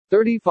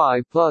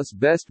35 plus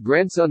best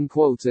grandson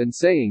quotes and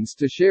sayings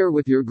to share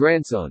with your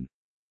grandson.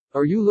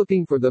 Are you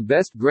looking for the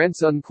best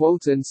grandson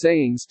quotes and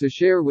sayings to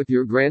share with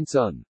your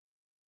grandson?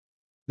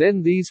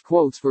 Then these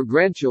quotes for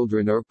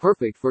grandchildren are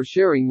perfect for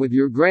sharing with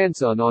your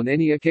grandson on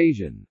any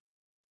occasion.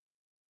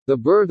 The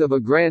birth of a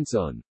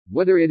grandson,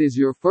 whether it is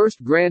your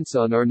first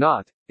grandson or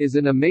not, is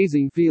an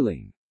amazing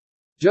feeling.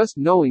 Just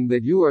knowing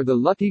that you are the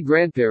lucky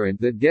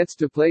grandparent that gets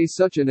to play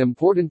such an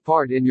important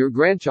part in your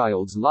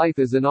grandchild's life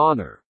is an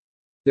honor.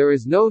 There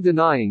is no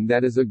denying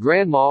that as a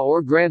grandma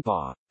or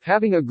grandpa,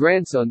 having a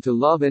grandson to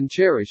love and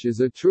cherish is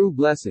a true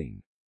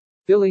blessing,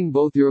 filling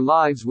both your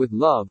lives with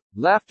love,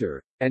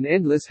 laughter, and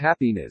endless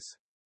happiness.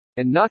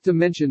 And not to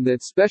mention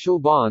that special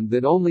bond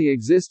that only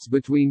exists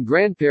between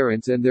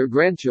grandparents and their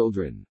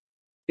grandchildren.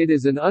 It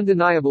is an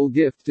undeniable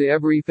gift to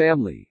every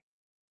family.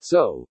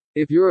 So,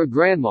 if you're a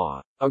grandma,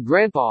 a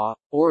grandpa,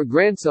 or a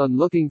grandson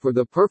looking for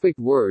the perfect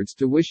words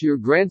to wish your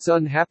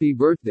grandson happy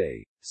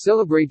birthday,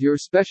 celebrate your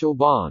special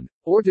bond,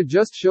 or to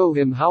just show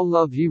him how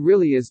loved he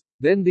really is,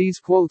 then these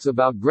quotes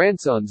about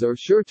grandsons are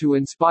sure to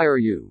inspire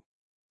you.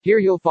 Here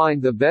you'll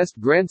find the best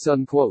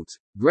grandson quotes,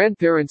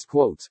 grandparents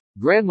quotes,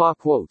 grandma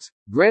quotes,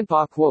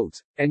 grandpa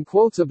quotes, and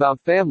quotes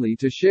about family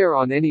to share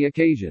on any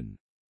occasion.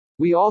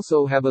 We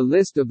also have a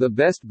list of the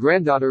best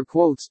granddaughter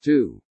quotes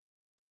too.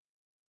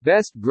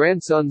 Best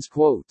grandson's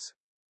quotes.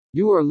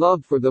 You are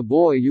loved for the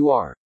boy you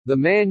are, the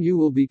man you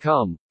will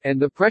become,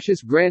 and the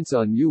precious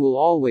grandson you will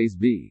always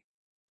be.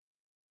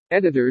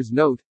 Editor's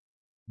note: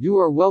 you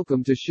are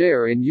welcome to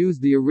share and use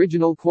the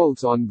original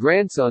quotes on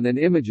grandson and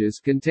images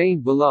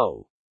contained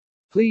below.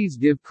 Please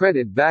give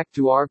credit back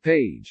to our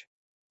page.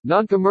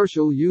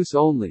 Non-commercial use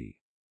only.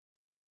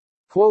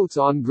 Quotes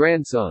on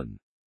grandson.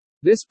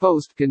 This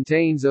post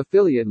contains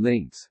affiliate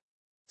links.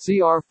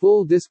 See our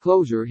full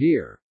disclosure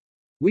here.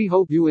 We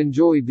hope you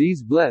enjoyed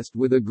these blessed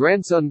with a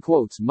grandson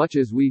quotes much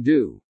as we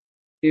do.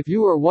 If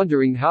you are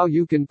wondering how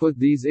you can put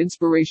these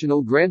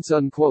inspirational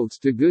grandson quotes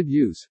to good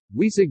use,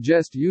 we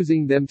suggest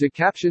using them to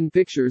caption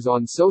pictures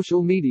on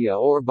social media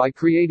or by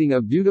creating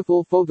a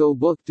beautiful photo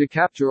book to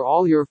capture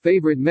all your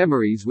favorite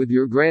memories with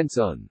your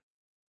grandson.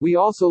 We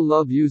also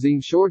love using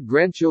short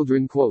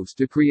grandchildren quotes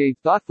to create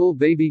thoughtful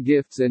baby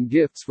gifts and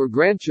gifts for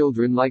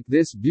grandchildren like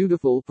this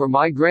beautiful For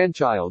My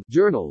Grandchild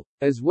journal,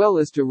 as well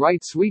as to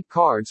write sweet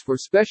cards for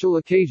special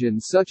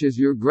occasions such as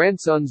your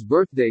grandson's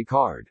birthday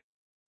card.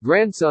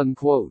 Grandson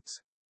quotes.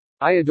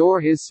 I adore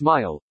his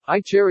smile,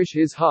 I cherish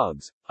his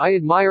hugs, I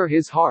admire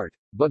his heart,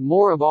 but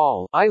more of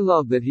all, I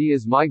love that he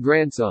is my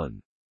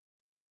grandson.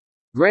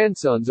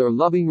 Grandsons are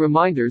loving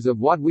reminders of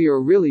what we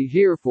are really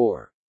here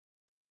for.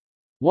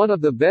 One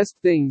of the best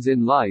things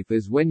in life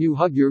is when you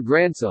hug your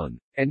grandson,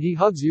 and he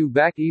hugs you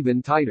back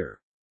even tighter.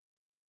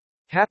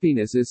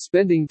 Happiness is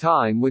spending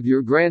time with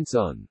your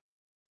grandson.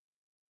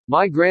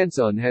 My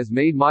grandson has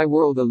made my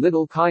world a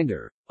little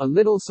kinder, a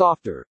little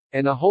softer,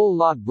 and a whole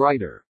lot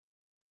brighter.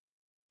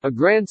 A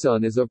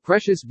grandson is a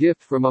precious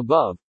gift from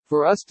above,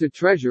 for us to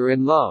treasure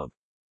and love.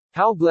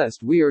 How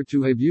blessed we are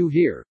to have you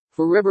here,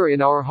 forever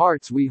in our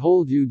hearts we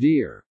hold you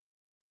dear.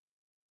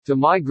 To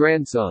my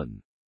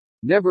grandson.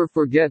 Never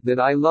forget that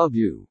I love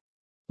you.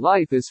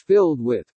 Life is filled with